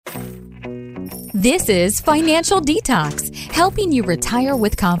This is Financial Detox, helping you retire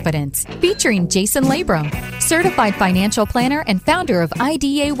with confidence, featuring Jason Labrum, certified financial planner and founder of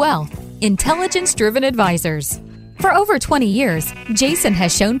IDA Wealth, intelligence-driven advisors. For over 20 years, Jason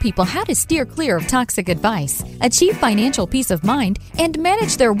has shown people how to steer clear of toxic advice, achieve financial peace of mind, and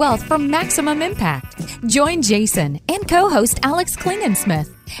manage their wealth for maximum impact. Join Jason and co-host Alex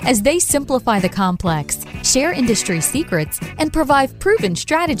Klingensmith as they simplify the complex, share industry secrets, and provide proven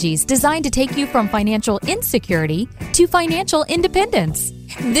strategies designed to take you from financial insecurity to financial independence.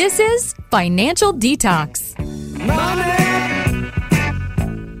 This is Financial Detox.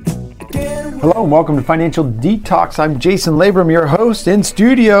 Hello and welcome to Financial Detox. I'm Jason Labrum, your host in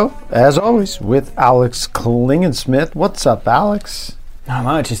studio, as always, with Alex Klingensmith. What's up, Alex? Not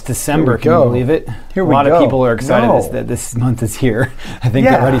much. It's December. Can you believe it? A lot of people are excited that this month is here. I think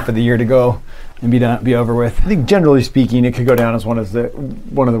they're ready for the year to go and be over with. I think generally speaking, it could go down as one of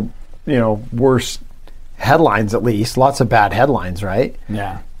the worst headlines, at least. Lots of bad headlines, right?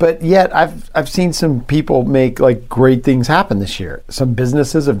 Yeah. But yet, I've seen some people make great things happen this year. Some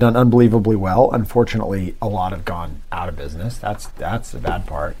businesses have done unbelievably well. Unfortunately, a lot have gone out of business. That's the bad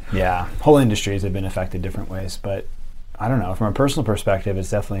part. Yeah. Whole industries have been affected different ways, but I don't know. From a personal perspective,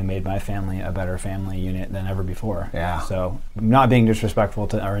 it's definitely made my family a better family unit than ever before. Yeah. So, not being disrespectful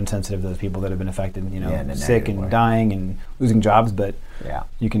to or insensitive to those people that have been affected, sick and dying and losing jobs, but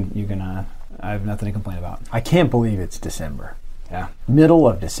you can. I have nothing to complain about. I can't believe it's December. Yeah. Middle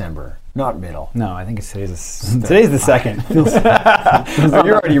of December, not middle. No, I think it's today's the second.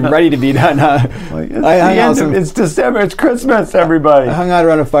 You're already ready to be done, huh? It's December. It's Christmas, everybody. I hung out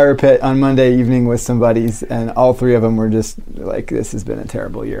around a fire pit on Monday evening with some buddies, and all three of them were just like, "This has been a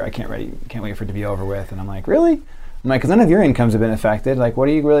terrible year. I can't wait for it to be over with." And I'm like, "Really?" I'm like, "Because none of your incomes have been affected. Like, what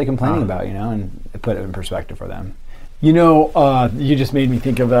are you really complaining about?" And it put it in perspective for them. You just made me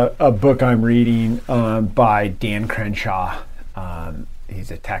think of a book I'm reading by Dan Crenshaw. He's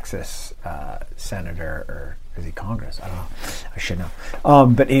a Texas senator, or is he Congress? I don't know. I should know.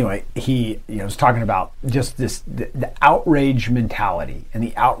 But anyway, he was talking about just the outrage mentality and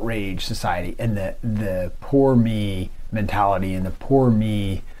the outrage society and the poor me mentality and the poor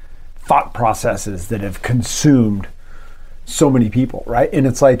me thought processes that have consumed so many people, right? And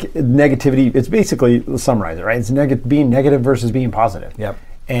it's like negativity. It's basically, let's summarize it, right? It's being negative versus being positive. Yep.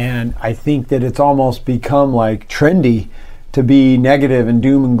 And I think that it's almost become trendy to be negative and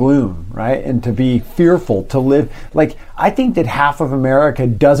doom and gloom, right? And to be fearful, to live. I think that half of America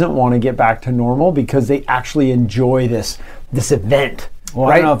doesn't want to get back to normal because they actually enjoy this event. Well,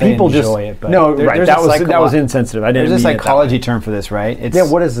 right? I don't know if people they enjoy it, but that was insensitive. I didn't There's a mean psychology term for this, right?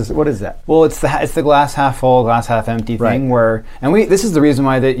 What is this? What is that? Well, it's the glass half full, glass half empty thing. Right. This is the reason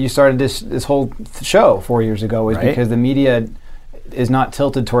why that you started this whole show 4 years ago, is because the media is not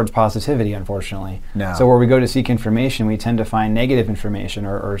tilted towards positivity, unfortunately. No. So where we go to seek information, we tend to find negative information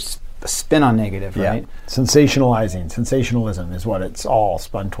or a spin on negative, right? Sensationalism is what it's all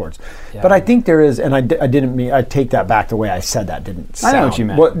spun towards. Yeah. But I think there is, and I didn't mean, I take that back the way I said that. I know what you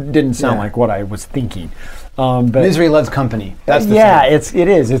meant. Didn't sound like what I was thinking. But misery loves company. That's the thing. It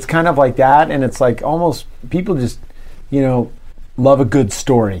is. It's kind of like that, and it's like almost people just, love a good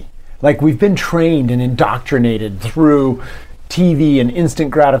story. We've been trained and indoctrinated through TV and instant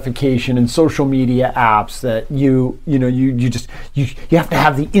gratification and social media apps that you have to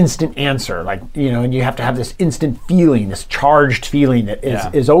have the instant answer, and you have to have this instant feeling, this charged feeling that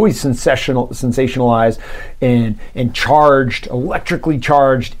is always sensationalized and charged, electrically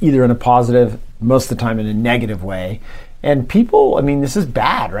charged, either in a positive, most of the time in a negative way. And people, this is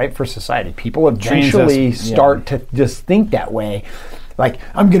bad, right, for society. People eventually start to just think that way.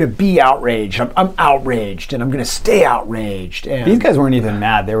 I'm going to be outraged. I'm outraged, and I'm going to stay outraged. And these guys weren't even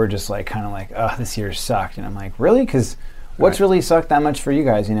mad. They were just oh, this year sucked. And I'm like, really? Because what's really sucked that much for you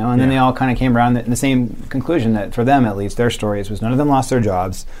guys, And then they all kind of came around in the same conclusion that for them, at least, their stories was none of them lost their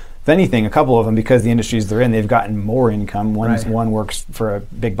jobs. If anything, a couple of them, because the industries they're in, they've gotten more income. One works for a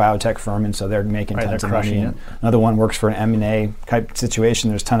big biotech firm, and so they're making tons of money. Another one works for an M&A type situation.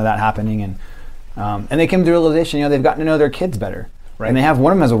 There's a ton of that happening. And they came to the realization, they've gotten to know their kids better. Right. And they have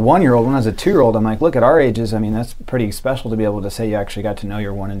one of them as a 1-year-old, one as a 2-year-old. I'm like, look, at our ages, that's pretty special to be able to say you actually got to know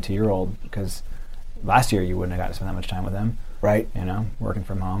your 1 and 2-year-old, because last year you wouldn't have got to spend that much time with them. Right. Working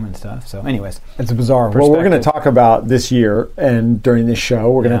from home and stuff. So anyways. It's bizarre. Well, we're going to talk about this year, and during this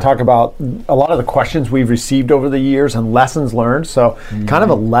show, we're going to talk about a lot of the questions we've received over the years and lessons learned. So kind of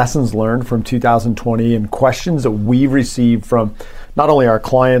a lessons learned from 2020 and questions that we've received from not only our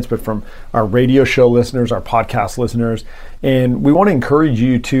clients, but from our radio show listeners, our podcast listeners. And we want to encourage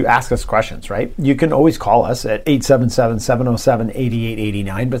you to ask us questions, right? You can always call us at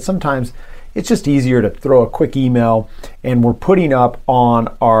 877-707-8889, but sometimes it's just easier to throw a quick email. And we're putting up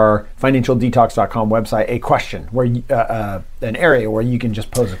on our financialdetox.com website a question where an area where you can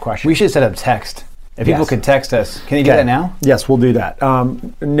just pose a question. We should set up text. If people could text us, can you do that now? Yes, we'll do that.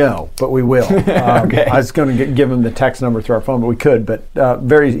 No, but we will. Okay. I was going to give them the text number through our phone, but we could. But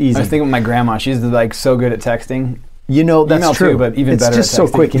very easy. I was thinking of my grandma. She's like so good at texting. You know, that's Email true. too, but even better It's just at so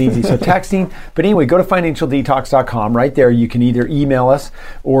texting. quick and easy. So texting. But anyway, go to financialdetox.com. Right there, you can either email us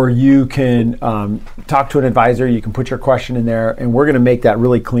or you can talk to an advisor. You can put your question in there, and we're going to make that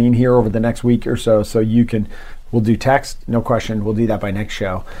really clean here over the next week or so. So you can. We'll do text, no question. We'll do that by next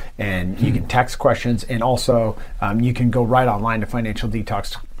show. And you can text questions. And also, you can go right online to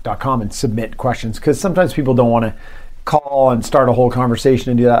financialdetox.com and submit questions. Because sometimes people don't want to call and start a whole conversation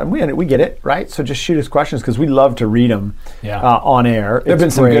and do that. And we get it, right? So just shoot us questions because we love to read them on air. There have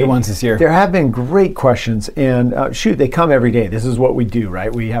been some good ones this year. There have been great questions. And they come every day. This is what we do,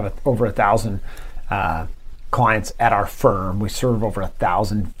 right? We have over 1,000 clients at our firm. We serve over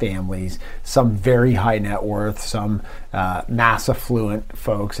 1,000 families, some very high net worth, some mass affluent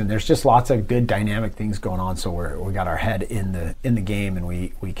folks, and there's just lots of good dynamic things going on. So we got our head in the game, and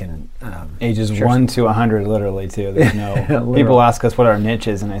we can ages 1 to 100, literally too. There's no people ask us what our niche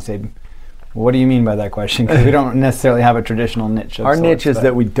is, and I say, what do you mean by that question? Because we don't necessarily have a traditional niche. Our niche is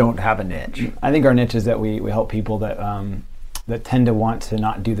that we don't have a niche. I think our niche is that we help people that tend to want to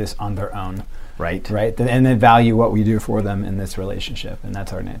not do this on their own. Right. And they value what we do for them in this relationship, and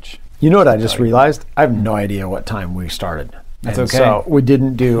that's our niche. You know what I just realized? I have no idea what time we started. That's okay. So we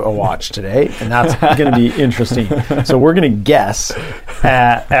didn't do a watch today, and that's going to be interesting. So we're going to guess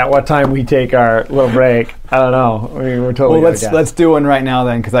at what time we take our little break. I don't know. We're totally. Well, let's do one right now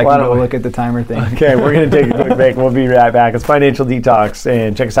then, because I can go look at the timer thing. Okay, we're going to take a quick break. We'll be right back. It's Financial Detox,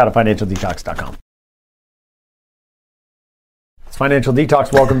 and check us out at financialdetox.com. It's Financial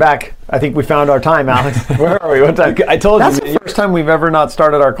Detox. Welcome back. I think we found our time, Alex. Where are we? What time? I told That's you. That's the first time we've ever not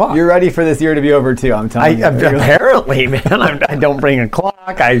started our clock. You're ready for this year to be over too, I'm telling you. Apparently, man. I don't bring a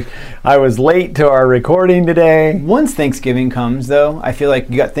clock. I was late to our recording today. Once Thanksgiving comes, though, I feel like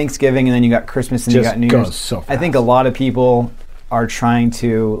you got Thanksgiving and then you got Christmas and you got New Year's. So fast. I think a lot of people are trying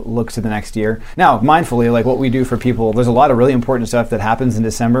to look to the next year. Now, mindfully, like what we do for people, there's a lot of really important stuff that happens in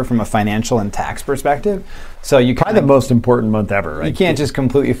December from a financial and tax perspective. So you probably the most important month ever, right? You can't just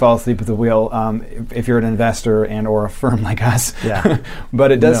completely fall asleep at the wheel if you're an investor and or a firm like us. Yeah.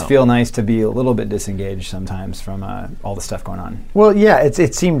 But it does feel nice to be a little bit disengaged sometimes from all the stuff going on. Well, yeah,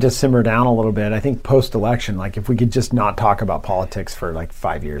 it seemed to simmer down a little bit. I think post-election, like if we could just not talk about politics for like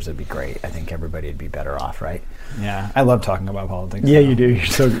 5 years, it'd be great. I think everybody would be better off, right? Yeah, I love talking about politics. Yeah, you do.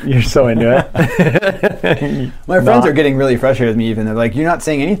 You're so into it. My friends are getting really frustrated with me. Even they're like, "You're not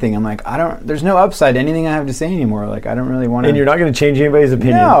saying anything." I'm like, There's no upside to anything I have to say anymore. Like, I don't really want to. And you're not going to change anybody's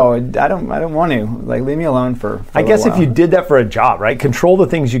opinion. No, I don't want to. Like, leave me alone for I guess if you did that for a job, right? Control the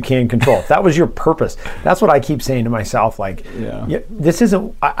things you can control. If that was your purpose, that's what I keep saying to myself. Like, this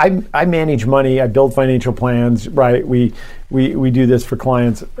isn't. I manage money. I build financial plans. Right? We do this for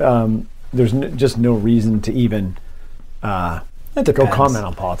clients. There's just no reason to even go comment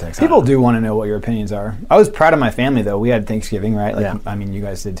on politics. People do want to know what your opinions are. I was proud of my family, though. We had Thanksgiving, right? Like, I mean, you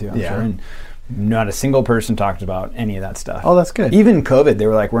guys did too, I'm sure. And not a single person talked about any of that stuff. Oh, that's good. Even COVID, they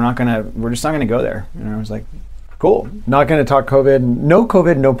were like, we're just not gonna go there. And I was like, cool. Not going to talk COVID. No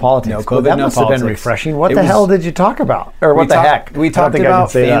COVID, no politics. No COVID, that no must politics. Have been refreshing. What the hell did you talk about? Or what the heck? We talked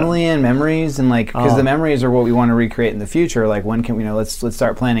about family and memories, and like because the memories are what we want to recreate in the future. Like when can we let's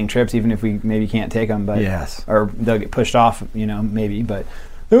start planning trips, even if we maybe can't take them, but or they'll get pushed off, maybe. But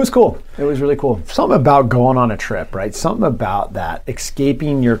it was cool. It was really cool. Something about going on a trip, right? Something about that,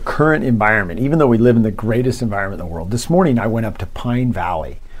 escaping your current environment, even though we live in the greatest environment in the world. This morning I went up to Pine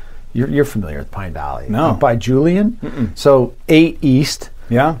Valley. You're familiar with Pine Valley. No. By Julian. Mm-mm. So 8 East.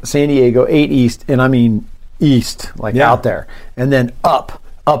 Yeah. San Diego, 8 East. And I mean east, like out there. And then up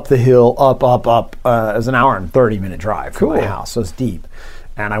the hill, up. It was an hour and 30-minute drive from my house. So it's deep.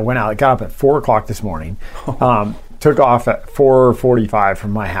 And I went out, got up at 4 o'clock this morning. Took off at 4:45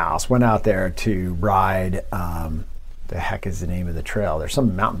 from my house. Went out there to ride, the heck is the name of the trail? There's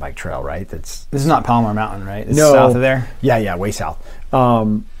some mountain bike trail, right? This is not Palmer Mountain, right? It's south of there? Yeah, way south.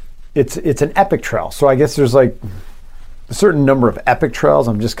 It's an epic trail. So I guess there's like a certain number of epic trails.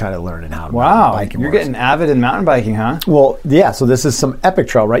 I'm just kind of learning how to bike. You're getting avid in mountain biking, huh? Well, yeah. So this is some epic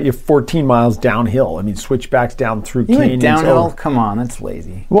trail, right? You're 14 miles downhill. I mean, switchbacks down through canyons. Downhill? Come on, that's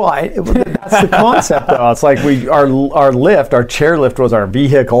lazy. Well, that's the concept, though. It's like our chair lift was our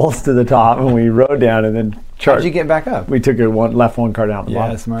vehicles to the top, and we rode down, and then how'd you get back up? We took left one car down the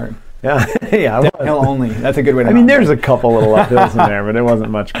bottom. Yeah, smart. Yeah, yeah. Downhill only. That's a good way to I mean, there's a couple little uphills in there, but it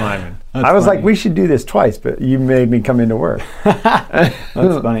wasn't much climbing. I was like, we should do this twice, but you made me come into work. That's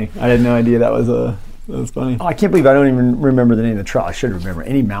funny. I had no idea that was funny. Oh, I can't believe I don't even remember the name of the trail. I should remember.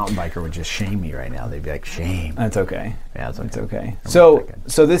 Any mountain biker would just shame me right now. They'd be like, shame. That's okay. Yeah, it's okay. So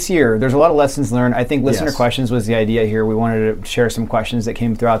this year, there's a lot of lessons learned. I think listener questions was the idea here. We wanted to share some questions that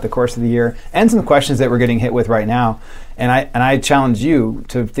came throughout the course of the year and some questions that we're getting hit with right now. And I challenge you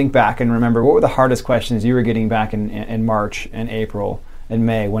to think back and remember, what were the hardest questions you were getting back in March and April and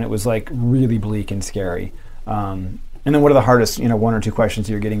May when it was like really bleak and scary? And then what are the hardest, one or two questions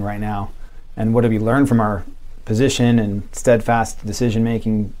you're getting right now? And what have we learned from our position and steadfast decision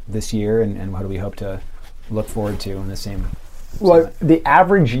making this year? And what do we hope to look forward to in the same? Well, the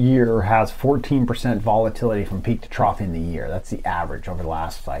average year has 14% volatility from peak to trough in the year. That's the average over the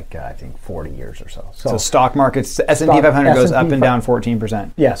last, I think, 40 years or so. So stock markets, S&P 500 goes up and down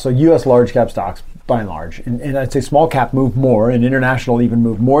 14%. Yeah, so U.S. large cap stocks, by and large. And I'd say small cap move more, and international even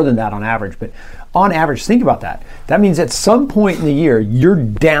move more than that on average. But on average, think about that. That means at some point in the year, you're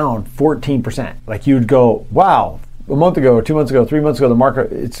down 14%. Like you'd go, wow, a month ago, 2 months ago, 3 months ago, the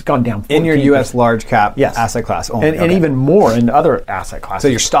market, it's gone down 14%. In your U.S. large cap asset class only. And even more in other asset classes. So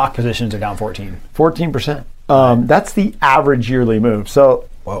your stock positions are down 14%. That's the average yearly move. So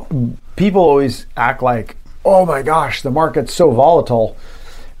people always act like, oh my gosh, the market's so volatile.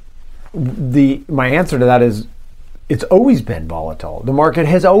 My answer to that is, it's always been volatile. The market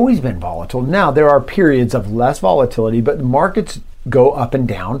has always been volatile. Now, there are periods of less volatility, but the markets go up and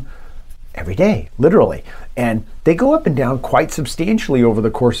down every day, literally. And they go up and down quite substantially over the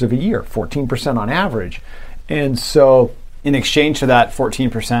course of a year, 14% on average. And so in exchange for that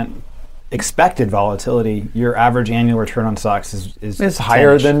 14% expected volatility, your average annual return on stocks is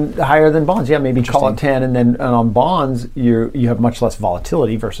higher than bonds. Yeah, maybe call it 10, and on bonds you have much less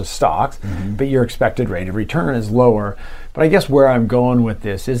volatility versus stocks, but your expected rate of return is lower. But I guess where I'm going with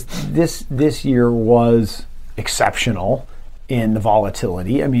this is this year was exceptional in the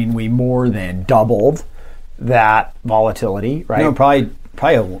volatility. I mean, we more than doubled that volatility, right? No, probably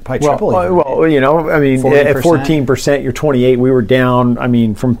triple. Well, I mean, 40%. At 14%, you're 28. We were down, I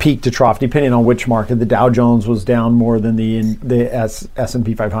mean, from peak to trough, depending on which market. The Dow Jones was down more than the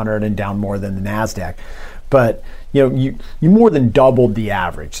S&P 500 and down more than the NASDAQ. But, you more than doubled the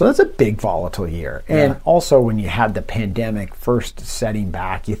average. So that's a big volatile year. And also when you had the pandemic first setting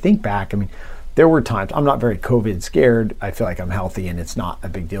back, you think back, I mean, there were times, I'm not very COVID scared. I feel like I'm healthy and it's not a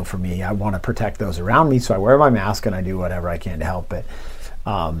big deal for me. I want to protect those around me, so I wear my mask and I do whatever I can to help it.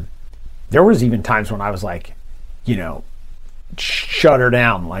 There was even times when I was like, shut her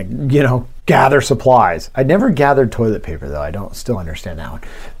down, like, gather supplies. I never gathered toilet paper though. I don't still understand that one.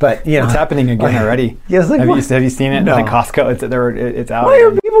 But it's happening again already. Yes, have you seen it? No. Like Costco, it's out. Why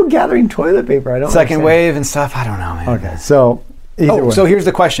are people gathering toilet paper? I don't Second understand. wave and stuff. I don't know, man. Okay, so so here's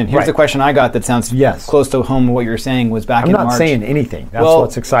the question. Here's the question I got that sounds close to home. What you were saying was back in March. I'm not saying anything. That's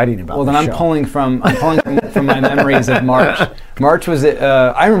what's exciting about. Well, then I'm pulling from my memories of March. March was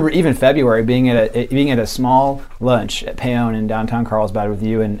I remember even February being at a small lunch at Payon in downtown Carlsbad with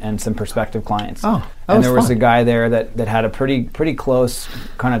you and some prospective clients. Oh, and there was a guy there that had a pretty close,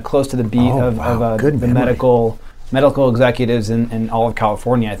 kind of close to the beat of the medical executives in all of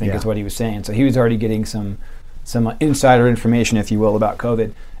California, I think is what he was saying. So he was already getting some insider information, if you will, about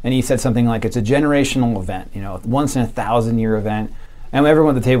COVID. And he said something like, it's a generational event, once in a 1,000-year event. And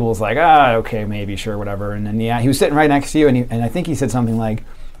everyone at the table was like, okay, maybe, sure, whatever. And then, he was sitting right next to you, and I think he said something like,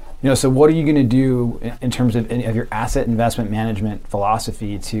 so what are you going to do in terms of your asset investment management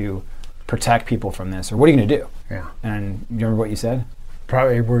philosophy to protect people from this? Or what are you going to do? Yeah. And you remember what you said?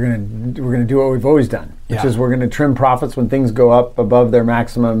 Probably we're gonna do what we've always done, which is we're gonna trim profits when things go up above their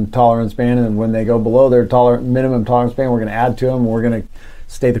maximum tolerance band, and when they go below their minimum tolerance band, we're gonna add to them. And we're gonna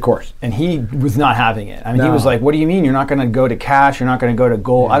stay the course. And he was not having it. I mean, he was like, "What do you mean? You're not gonna go to cash? You're not gonna go to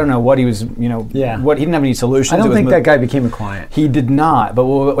gold?" I don't know what he was. What he didn't have any solutions. I don't think that guy became a client. He did not. But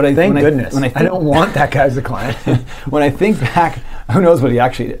thank goodness. I don't want that guy as a client. When I think back, who knows what he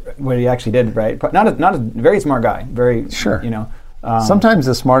actually did? Right? But not a very smart guy. Very sure. Sometimes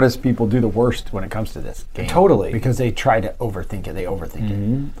the smartest people do the worst when it comes to this game. Totally. Because they try to overthink it. They overthink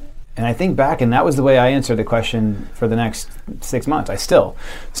it. And I think back, and that was the way I answered the question for the next 6 months. I still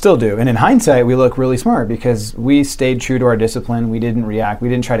do. And in hindsight, we look really smart because we stayed true to our discipline. We didn't react. We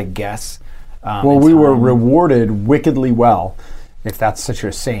didn't try to guess. We were rewarded wickedly well, if that's such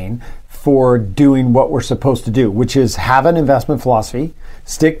a saying, for doing what we're supposed to do, which is have an investment philosophy,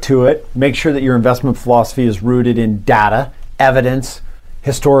 stick to it, make sure that your investment philosophy is rooted in data, evidence,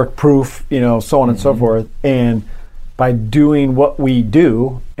 historic proof, so on and so forth. And by doing what we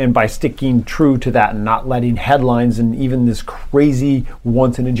do and by sticking true to that and not letting headlines and even this crazy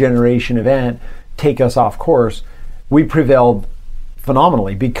once-in-a-generation event take us off course, we prevailed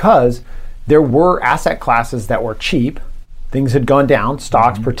phenomenally because there were asset classes that were cheap. Things had gone down.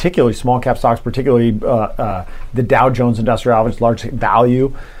 Stocks, particularly small cap stocks, particularly the Dow Jones Industrial Average, large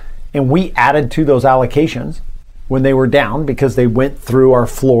value. And we added to those allocations when they were down because they went through our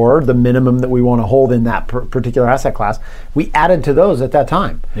floor, the minimum that we want to hold in that particular asset class. We added to those at that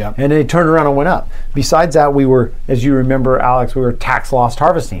time. Yep. And they turned around and went up. Besides that, we were, as you remember, Alex, we were tax loss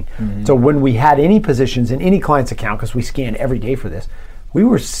harvesting. So when we had any positions in any client's account, because we scan every day for this, we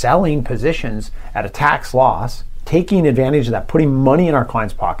were selling positions at a tax loss, taking advantage of that, putting money in our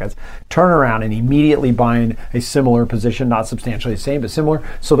clients' pockets, turn around and immediately buying a similar position, not substantially the same, but similar,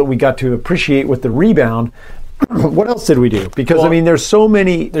 so that we got to appreciate with the rebound. What else did we do? Because, there's so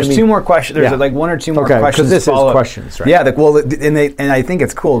many... There's two more questions. There's like one or two more questions. Because this is questions, right? Yeah, and I think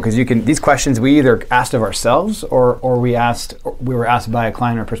it's cool because these questions we either asked of ourselves or we were asked by a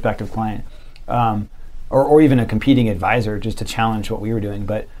client or prospective client. Or even a competing advisor just to challenge what we were doing.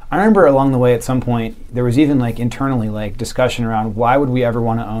 But I remember along the way at some point, there was even like internally like discussion around why would we ever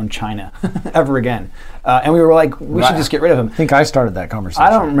want to own China ever again? And we were like, we should just get rid of them. I think I started that conversation. I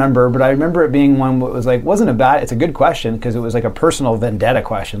don't remember, but I remember it being one that was like, it's a good question because it was like a personal vendetta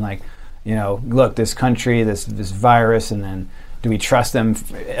question. Like, look, this country, this virus, and then do we trust them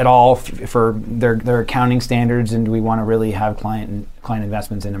at all for their accounting standards? And do we want to really have client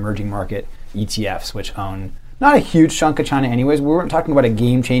investments in emerging market ETFs, which own not a huge chunk of China anyways. We weren't talking about a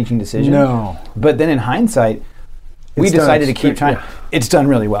game-changing decision. No. But then in hindsight, we decided to keep China. Yeah. It's done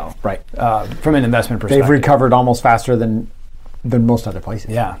really well. Right. From an investment perspective. They've recovered almost faster than most other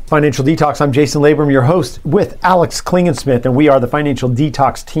places. Yeah. Financial Detox, I'm Jason Labrum, your host with Alex Klingensmith, and we are the Financial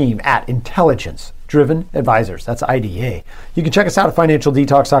Detox team at Intelligence Driven Advisors. That's IDA. You can check us out at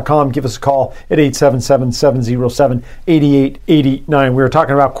financialdetox.com. Give us a call at 877-707-8889. We were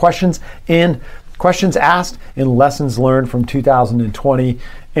talking about questions asked and lessons learned from 2020.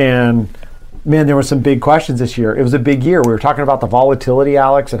 And man, there were some big questions this year. It was a big year. We were talking about the volatility,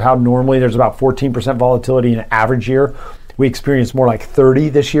 Alex, and how normally there's about 14% volatility in an average year. We experienced more like 30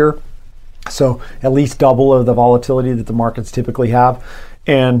 this year. So at least double of the volatility that the markets typically have.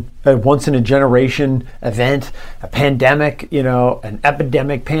 And a once-in-a-generation event, a pandemic, an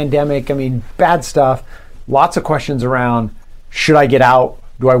epidemic, pandemic, bad stuff. Lots of questions around, should I get out?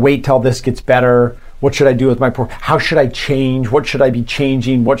 Do I wait till this gets better? What should I do with my portfolio? How should I change? What should I be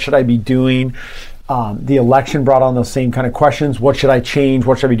changing? What should I be doing? The election brought on those same kind of questions. What should I change?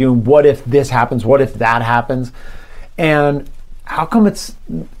 What should I be doing? What if this happens? What if that happens? And how come it's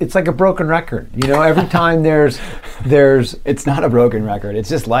like a broken record? Every time there's it's not a broken record. It's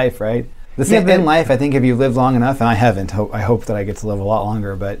just life, right? The same in life. I think if you live long enough, and I haven't. I hope that I get to live a lot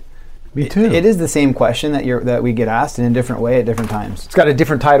longer. But me too. It is the same question that we get asked in a different way at different times. It's got a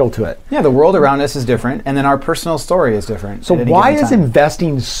different title to it. Yeah, the world around us is different, and then our personal story is different. So why is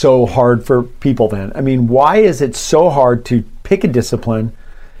investing so hard for people then? Why is it so hard to pick a discipline,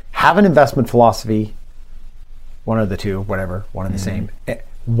 have an investment philosophy? One of the two, whatever, one and the same.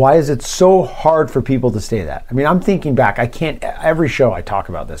 Why is it so hard for people to stay that? I'm thinking back. Every show I talk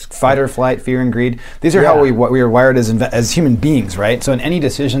about this. Fight or flight, fear and greed. These are how we are wired as human beings, right? So in any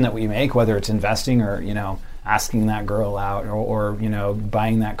decision that we make, whether it's investing or, asking that girl out or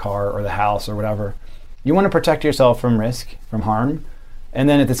buying that car or the house or whatever, you want to protect yourself from risk, from harm. And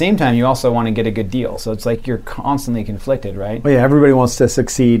then at the same time, you also want to get a good deal. So it's like you're constantly conflicted, right? Well, yeah, everybody wants to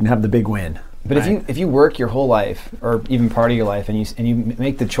succeed and have the big win. But right. if you work your whole life, or even part of your life, and you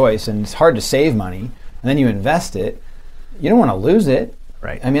make the choice, and it's hard to save money, and then you invest it, you don't want to lose it.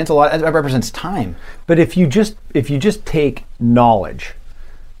 Right. It's a lot. It represents time. But if you just take knowledge,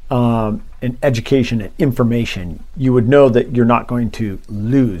 and education and information, you would know that you're not going to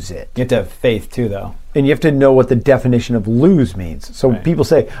lose it. You have to have faith too, though. And you have to know what the definition of lose means. So people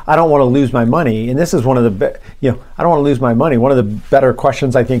say, I don't want to lose my money. And this is one of the, I don't want to lose my money. One of the better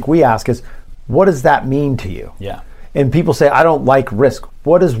questions I think we ask is, what does that mean to you? Yeah. And people say, I don't like risk.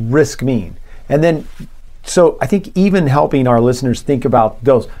 What does risk mean? And then, so I think even helping our listeners think about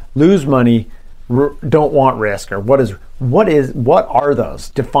those, lose money, don't want risk, or what are those?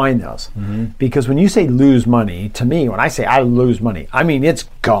 Define those. Mm-hmm. Because when you say lose money, to me, when I say I lose money, it's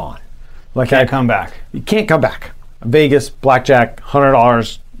gone. Like can't come back. You can't come back. Vegas, blackjack,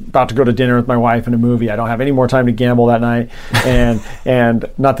 $100, about to go to dinner with my wife and a movie. I don't have any more time to gamble that night, and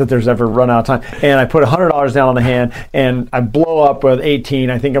not that there's ever run out of time. And I put $100 down on the hand, and I blow up with 18.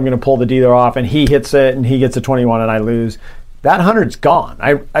 I think I'm going to pull the dealer off, and he hits it, and he gets a 21, and I lose. that 100's gone.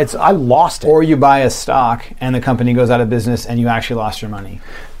 I lost it. Or you buy a stock and the company goes out of business and you actually lost your money.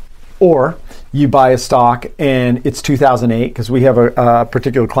 Or you buy a stock and it's 2008, because we have a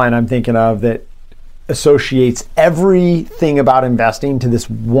particular client I'm thinking of that associates everything about investing to this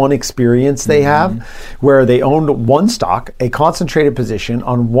one experience they have, where they owned one stock, a concentrated position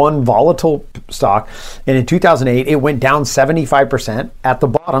on one volatile stock, and in 2008 it went down 75%. At the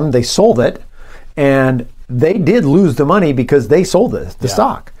bottom they sold it, and they did lose the money because they sold the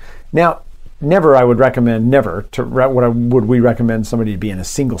stock. Now, would we recommend somebody to be in a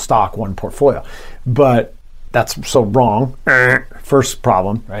single stock, one portfolio? But that's so wrong. First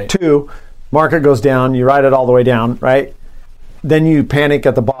problem. Right. 2, market goes down, you ride it all the way down, right? Then you panic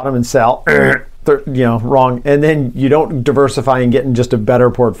at the bottom and sell. Wrong. And then you don't diversify and get in just a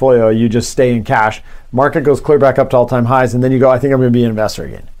better portfolio. You just stay in cash. Market goes clear back up to all-time highs, and then you go, I think I'm going to be an investor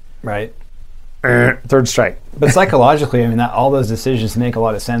again. Right. Third strike. But psychologically, I mean, all those decisions make a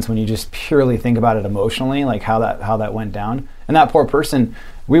lot of sense when you just purely think about it emotionally, like how that went down. And that poor person,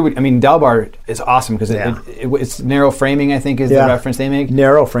 Delbar is awesome because it's narrow framing, I think, is the reference they make.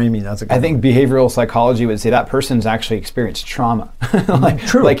 Narrow framing, that's a good I think behavioral psychology would say that person's actually experienced trauma.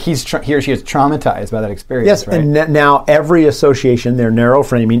 True. Like he or she is traumatized by that experience. Yes, right? and now every association, their narrow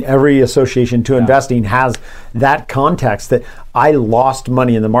framing, every association to investing has that context that I lost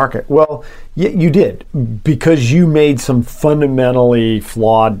money in the market. Well, you did, because you made some fundamentally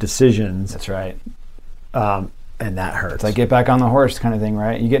flawed decisions. That's right. And that hurts. It's like get back on the horse kind of thing,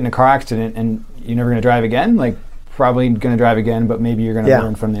 right? You get in a car accident and you're never going to drive again. Like probably going to drive again, but maybe you're going to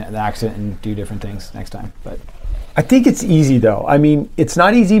learn from the accident and do different things next time. But I think it's easy though. I mean, it's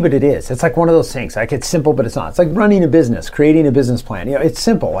not easy, but it is. It's like one of those things. Like it's simple, but it's not. It's like running a business, creating a business plan. It's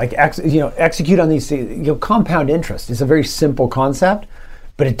simple. Like execute on these things. Compound interest is a very simple concept,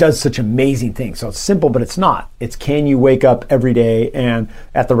 but it does such amazing things. So it's simple, but it's not. It's can you wake up every day and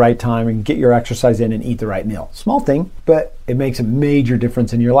at the right time and get your exercise in and eat the right meal. Small thing, but it makes a major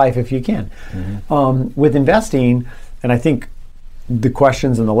difference in your life if you can. With investing, and I think the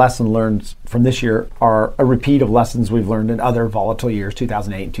questions and the lesson learned from this year are a repeat of lessons we've learned in other volatile years,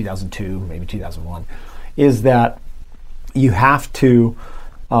 2008 and 2002, maybe 2001, is that you have to,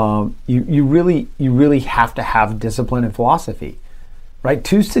 you really have to have discipline and philosophy. Right?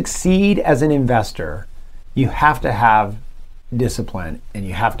 To succeed as an investor, you have to have discipline and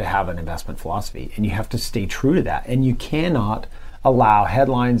you have to have an investment philosophy, and you have to stay true to that. And you cannot allow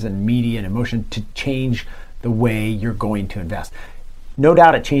headlines and media and emotion to change the way you're going to invest. No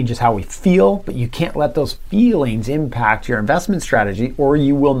doubt it changes how we feel, but you can't let those feelings impact your investment strategy, or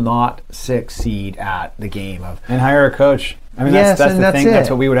you will not succeed at the game of. And hire a coach. I mean, that's the thing. That's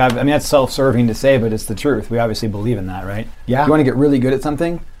what we would have. I mean, that's self-serving to say, but it's the truth. We obviously believe in that, right? Yeah. If you want to get really good at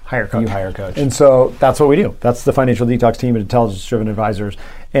something, hire a coach. You hire a coach. And so that's what we do. That's the Financial Detox team at Intelligence Driven Advisors.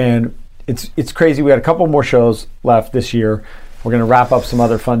 And it's crazy. We had a couple more shows left this year. We're going to wrap up some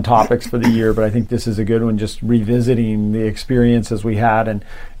other fun topics for the year, but I think this is a good one, just revisiting the experiences we had.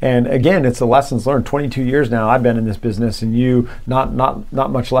 And again, it's the lessons learned. 22 years now I've been in this business, and you not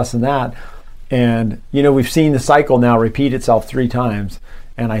much less than that. And, we've seen the cycle now repeat itself 3 times.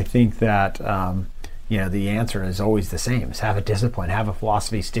 And I think that, the answer is always the same. Is have a discipline, have a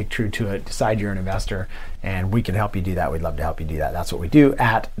philosophy, stick true to it, decide you're an investor, and we can help you do that. We'd love to help you do that. That's what we do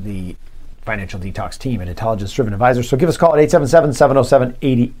at the Financial Detox team at Intelligence Driven Advisors. So give us a call at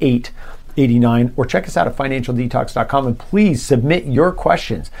 877-707-8889, or check us out at financialdetox.com, and please submit your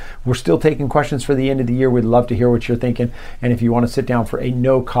questions. We're still taking questions for the end of the year. We'd love to hear what you're thinking. And if you want to sit down for a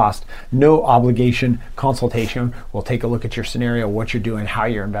no cost, no obligation consultation, we'll take a look at your scenario, what you're doing, how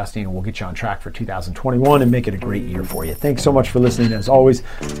you're investing, and we'll get you on track for 2021 and make it a great year for you. Thanks so much for listening as always.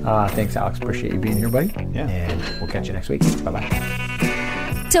 Thanks, Alex. Appreciate you being here, buddy. Yeah. And we'll catch you next week. Bye-bye.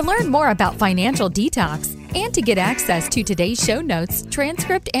 To learn more about Financial Detox and to get access to today's show notes,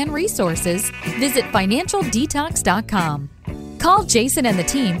 transcript, and resources, visit financialdetox.com. Call Jason and the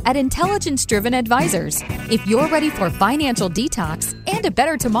team at Intelligence Driven Advisors. If you're ready for financial detox and a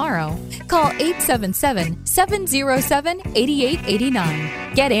better tomorrow, call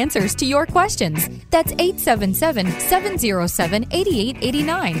 877-707-8889. Get answers to your questions. That's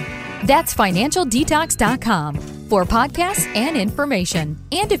 877-707-8889. That's financialdetox.com for podcasts and information.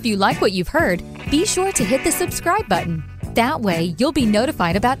 And if you like what you've heard, be sure to hit the subscribe button. That way, you'll be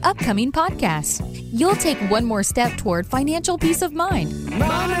notified about upcoming podcasts. You'll take one more step toward financial peace of mind.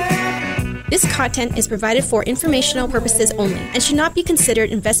 Money. This content is provided for informational purposes only and should not be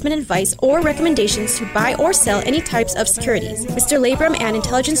considered investment advice or recommendations to buy or sell any types of securities. Mr. Labrum and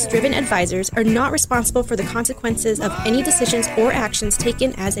intelligence-driven advisors are not responsible for the consequences of any decisions or actions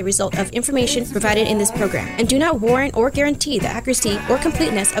taken as a result of information provided in this program and do not warrant or guarantee the accuracy or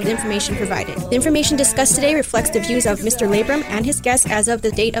completeness of the information provided. The information discussed today reflects the views of Mr. Labrum and his guests as of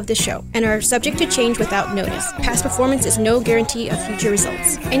the date of this show and are subject to change without notice. Past performance is no guarantee of future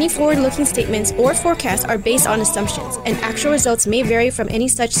results. Any forward-looking statements or forecasts are based on assumptions, and actual results may vary from any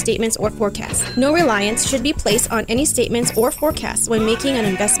such statements or forecasts. No reliance should be placed on any statements or forecasts when making an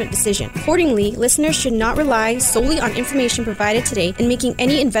investment decision. Accordingly, listeners should not rely solely on information provided today in making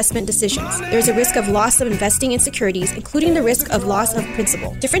any investment decisions. There is a risk of loss of investing in securities, including the risk of loss of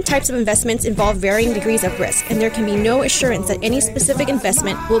principal. Different types of investments involve varying degrees of risk, and there can be no assurance that any specific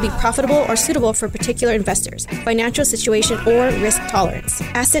investment will be profitable or suitable for particular investors, financial situation, or risk tolerance.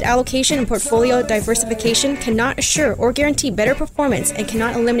 Asset allocation and portfolio diversification cannot assure or guarantee better performance and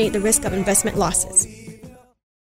cannot eliminate the risk of investment losses.